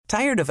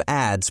Tired of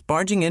ads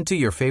barging into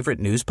your favorite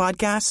news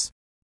podcasts?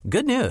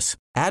 Good news.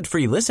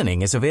 Ad-free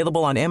listening is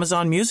available on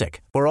Amazon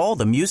Music for all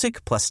the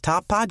music plus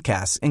top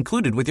podcasts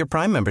included with your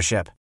Prime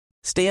membership.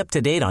 Stay up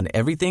to date on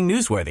everything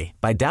newsworthy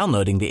by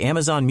downloading the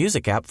Amazon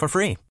Music app for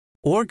free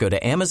or go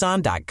to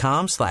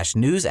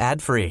amazon.com/news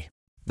ad free.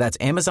 That's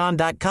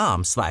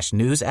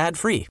amazon.com/news ad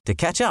free to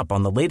catch up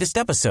on the latest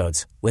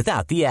episodes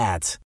without the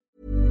ads.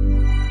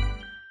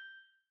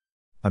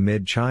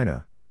 Amid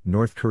China,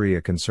 North Korea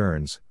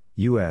concerns,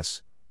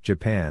 U.S.,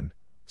 Japan,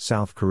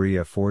 South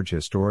Korea forge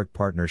historic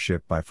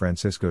partnership by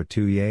Francisco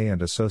Tuyé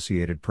and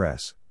Associated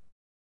Press.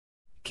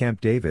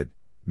 Camp David,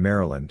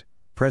 Maryland,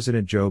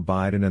 President Joe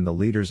Biden and the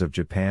leaders of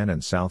Japan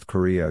and South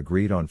Korea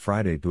agreed on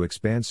Friday to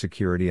expand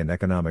security and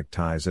economic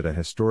ties at a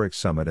historic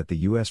summit at the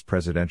U.S.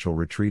 presidential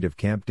retreat of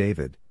Camp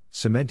David,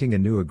 cementing a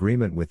new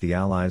agreement with the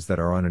allies that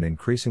are on an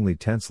increasingly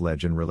tense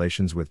ledge in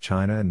relations with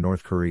China and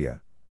North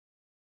Korea.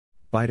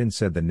 Biden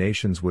said the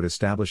nations would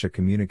establish a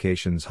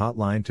communications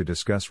hotline to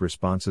discuss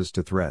responses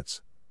to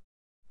threats.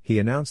 He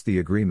announced the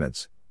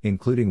agreements,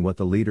 including what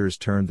the leaders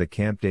termed the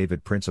Camp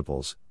David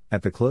Principles,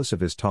 at the close of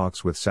his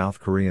talks with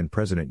South Korean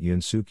President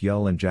Yoon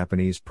Suk-yeol and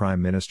Japanese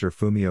Prime Minister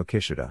Fumio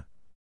Kishida.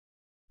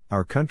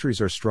 Our countries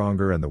are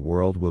stronger and the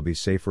world will be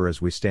safer as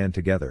we stand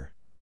together.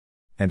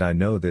 And I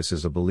know this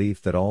is a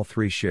belief that all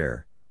three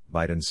share,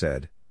 Biden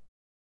said.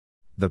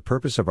 The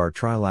purpose of our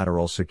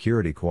trilateral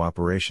security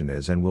cooperation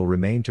is and will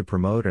remain to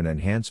promote and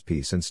enhance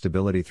peace and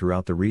stability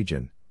throughout the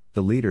region,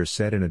 the leaders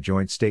said in a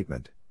joint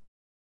statement.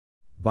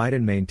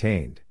 Biden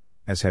maintained,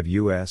 as have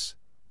U.S.,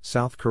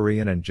 South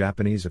Korean and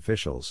Japanese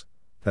officials,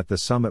 that the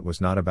summit was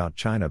not about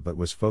China but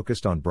was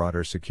focused on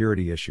broader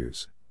security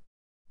issues.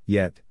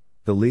 Yet,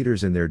 the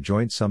leaders in their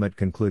joint summit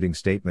concluding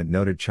statement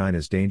noted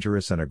China's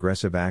dangerous and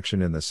aggressive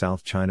action in the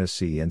South China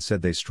Sea and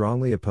said they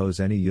strongly oppose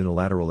any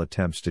unilateral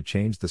attempts to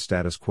change the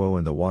status quo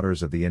in the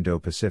waters of the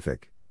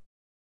Indo-Pacific.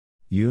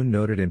 Yoon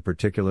noted in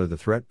particular the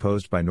threat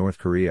posed by North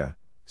Korea,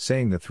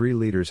 saying the three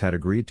leaders had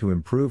agreed to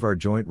improve our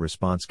joint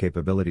response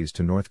capabilities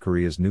to North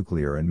Korea's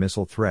nuclear and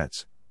missile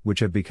threats,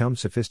 which have become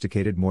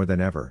sophisticated more than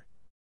ever.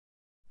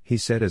 He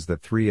said as the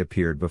three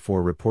appeared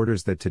before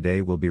reporters that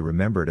today will be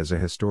remembered as a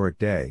historic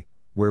day,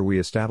 where we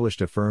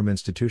established a firm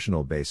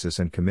institutional basis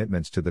and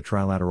commitments to the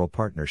trilateral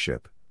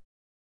partnership.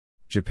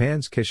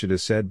 Japan's Kishida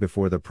said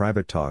before the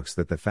private talks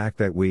that the fact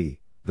that we,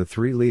 the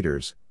three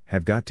leaders,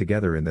 have got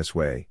together in this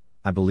way,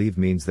 I believe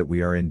means that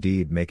we are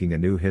indeed making a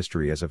new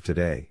history as of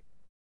today.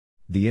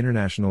 The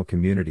international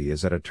community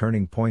is at a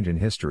turning point in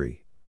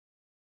history.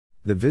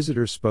 The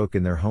visitors spoke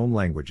in their home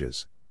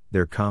languages,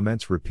 their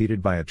comments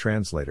repeated by a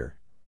translator.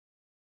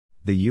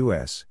 The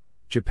U.S.,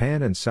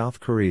 Japan and South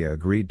Korea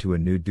agreed to a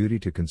new duty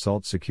to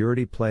consult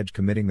security pledge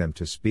committing them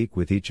to speak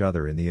with each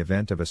other in the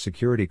event of a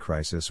security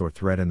crisis or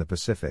threat in the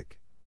Pacific.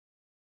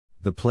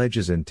 The pledge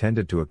is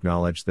intended to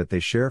acknowledge that they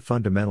share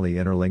fundamentally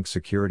interlinked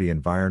security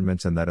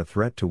environments and that a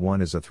threat to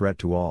one is a threat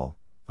to all,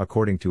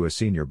 according to a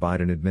senior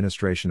Biden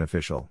administration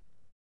official.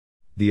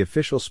 The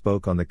official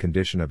spoke on the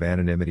condition of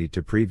anonymity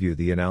to preview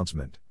the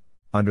announcement.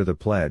 Under the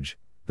pledge,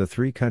 the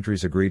three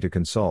countries agree to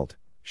consult,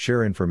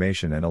 share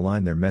information and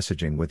align their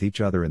messaging with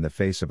each other in the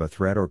face of a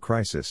threat or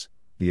crisis,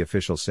 the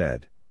official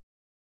said.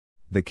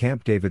 The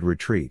Camp David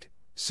retreat,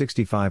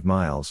 65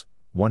 miles,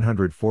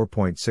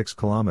 104.6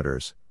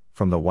 kilometers,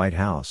 from the White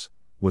House,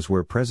 was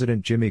where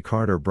President Jimmy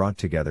Carter brought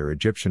together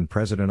Egyptian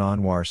President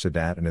Anwar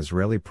Sadat and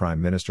Israeli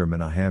Prime Minister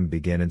Menahem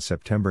Begin in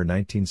September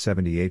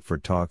 1978 for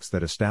talks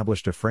that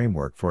established a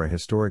framework for a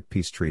historic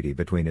peace treaty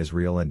between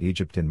Israel and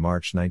Egypt in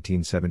March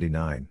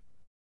 1979.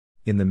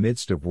 In the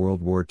midst of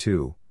World War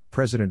II,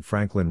 President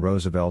Franklin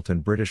Roosevelt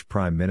and British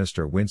Prime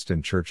Minister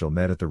Winston Churchill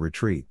met at the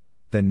retreat,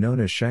 then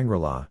known as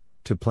Shangri-La,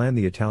 to plan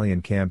the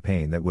Italian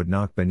campaign that would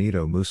knock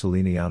Benito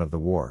Mussolini out of the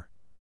war.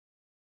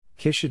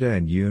 Kishida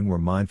and Yoon were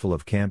mindful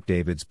of Camp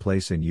David's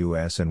place in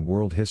U.S. and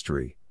world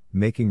history,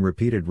 making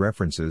repeated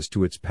references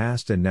to its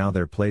past and now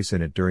their place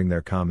in it during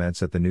their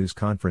comments at the news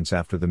conference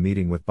after the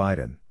meeting with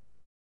Biden.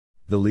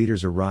 The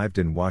leaders arrived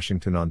in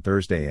Washington on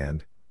Thursday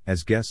and,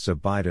 as guests of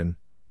Biden,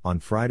 on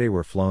Friday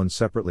were flown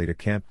separately to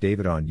Camp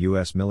David on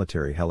U.S.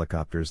 military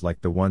helicopters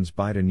like the ones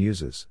Biden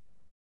uses.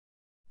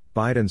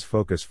 Biden's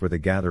focus for the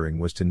gathering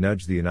was to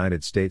nudge the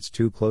United States'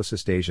 two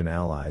closest Asian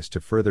allies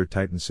to further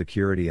tighten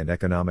security and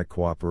economic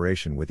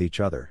cooperation with each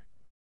other.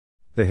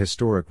 The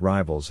historic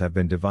rivals have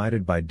been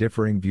divided by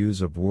differing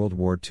views of World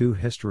War II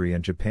history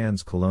and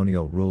Japan's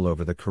colonial rule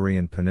over the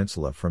Korean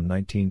peninsula from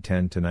 1910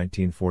 to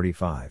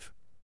 1945.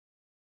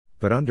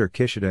 But under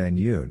Kishida and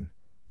Yoon,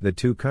 the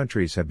two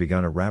countries have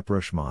begun a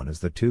rapprochement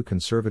as the two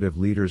conservative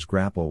leaders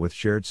grapple with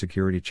shared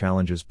security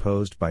challenges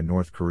posed by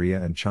North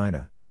Korea and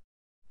China.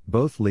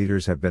 Both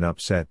leaders have been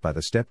upset by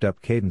the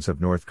stepped-up cadence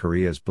of North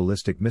Korea's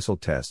ballistic missile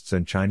tests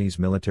and Chinese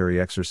military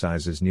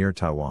exercises near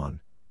Taiwan,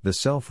 the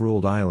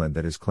self-ruled island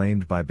that is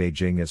claimed by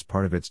Beijing as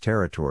part of its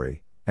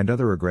territory, and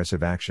other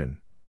aggressive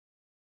action.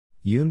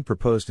 Yoon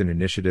proposed an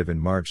initiative in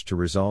March to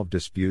resolve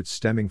disputes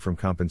stemming from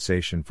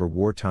compensation for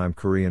wartime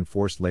Korean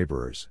forced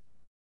laborers.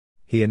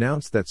 He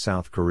announced that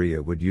South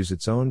Korea would use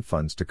its own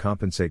funds to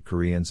compensate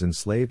Koreans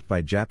enslaved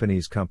by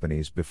Japanese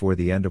companies before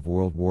the end of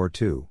World War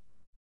II.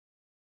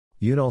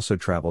 Yoon also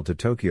traveled to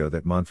Tokyo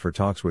that month for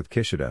talks with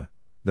Kishida,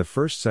 the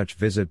first such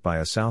visit by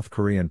a South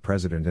Korean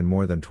president in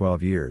more than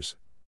 12 years.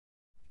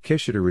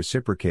 Kishida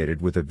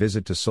reciprocated with a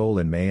visit to Seoul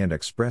in May and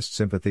expressed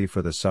sympathy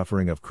for the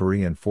suffering of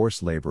Korean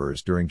forced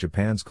laborers during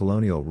Japan's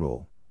colonial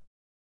rule.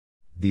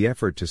 The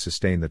effort to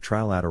sustain the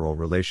trilateral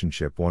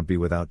relationship won't be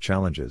without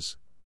challenges.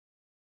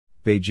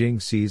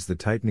 Beijing sees the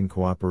tightening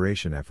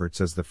cooperation efforts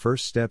as the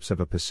first steps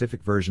of a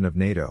Pacific version of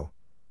NATO,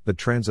 the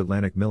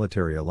transatlantic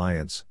military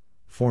alliance,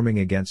 forming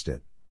against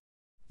it.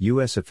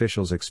 U.S.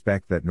 officials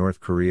expect that North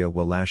Korea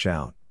will lash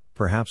out,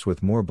 perhaps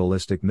with more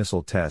ballistic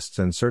missile tests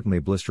and certainly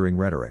blistering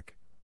rhetoric.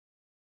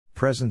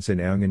 Presence in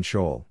Ayungin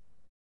Shoal.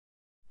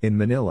 In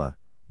Manila,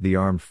 the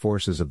Armed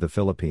Forces of the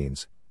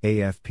Philippines,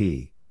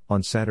 AFP,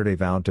 on Saturday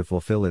vowed to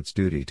fulfill its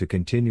duty to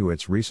continue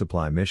its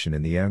resupply mission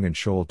in the Ayungin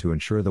Shoal to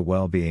ensure the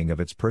well-being of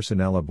its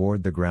personnel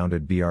aboard the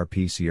grounded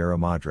BRP Sierra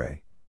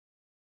Madre.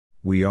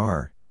 We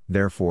are,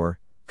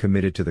 therefore,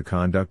 committed to the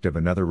conduct of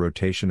another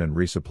rotation and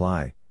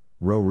resupply,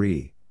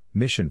 RORE,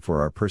 mission for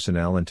our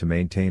personnel and to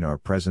maintain our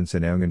presence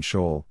in Ayungin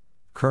Shoal,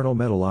 Colonel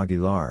Metal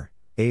Aguilar,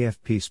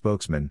 AFP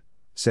spokesman,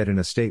 said in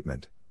a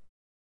statement.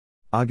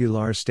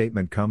 Aguilar's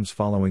statement comes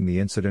following the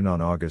incident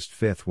on August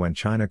 5 when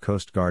China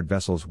Coast Guard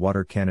vessels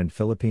water-cannoned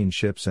Philippine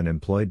ships and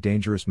employed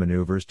dangerous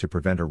maneuvers to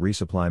prevent a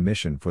resupply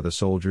mission for the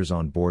soldiers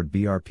on board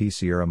BRP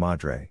Sierra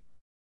Madre.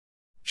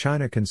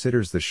 China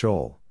considers the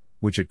shoal,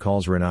 which it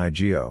calls Renai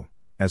Geo,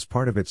 as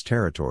part of its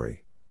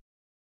territory.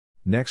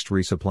 Next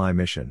resupply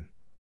mission.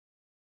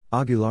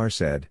 Aguilar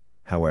said,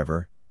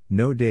 however,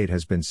 no date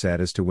has been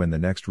set as to when the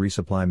next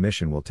resupply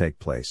mission will take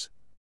place.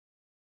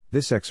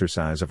 This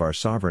exercise of our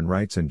sovereign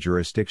rights and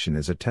jurisdiction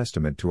is a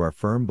testament to our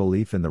firm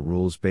belief in the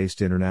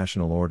rules-based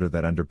international order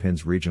that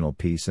underpins regional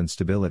peace and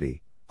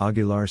stability,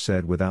 Aguilar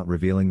said without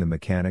revealing the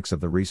mechanics of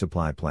the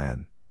resupply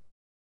plan.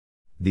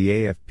 The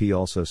AFP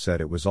also said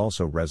it was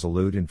also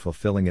resolute in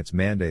fulfilling its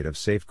mandate of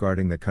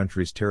safeguarding the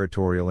country's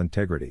territorial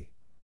integrity.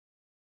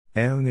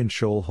 Ayungin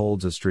Shoal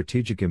holds a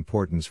strategic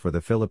importance for the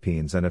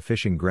Philippines and a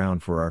fishing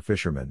ground for our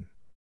fishermen.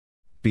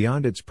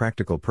 Beyond its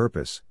practical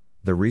purpose,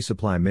 the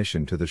resupply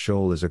mission to the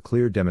shoal is a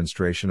clear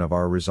demonstration of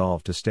our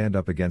resolve to stand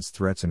up against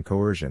threats and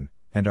coercion,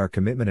 and our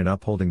commitment in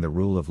upholding the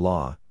rule of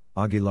law,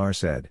 Aguilar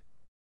said.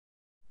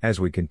 As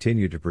we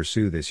continue to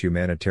pursue this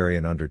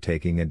humanitarian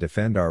undertaking and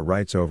defend our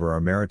rights over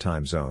our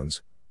maritime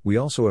zones, we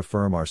also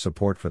affirm our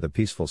support for the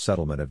peaceful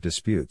settlement of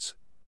disputes.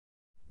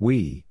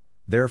 We,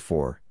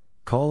 therefore,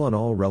 call on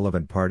all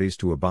relevant parties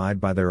to abide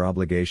by their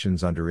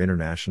obligations under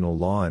international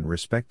law and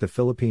respect the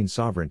Philippine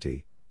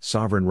sovereignty,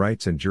 sovereign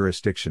rights and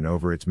jurisdiction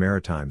over its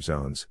maritime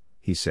zones,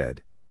 he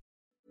said.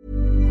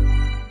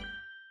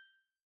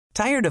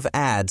 Tired of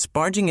ads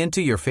barging into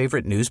your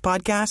favorite news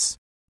podcasts?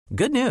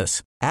 Good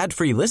news.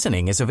 Ad-free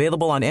listening is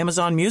available on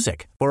Amazon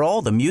Music for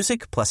all the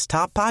music plus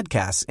top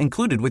podcasts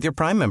included with your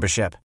Prime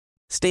membership.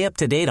 Stay up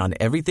to date on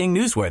everything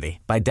newsworthy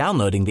by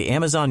downloading the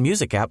Amazon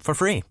Music app for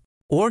free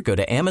or go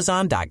to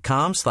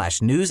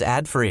amazon.com/news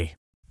ad free.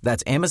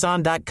 That's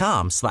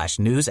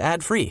amazon.com/news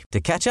ad free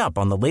to catch up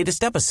on the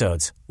latest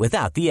episodes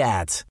without the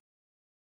ads.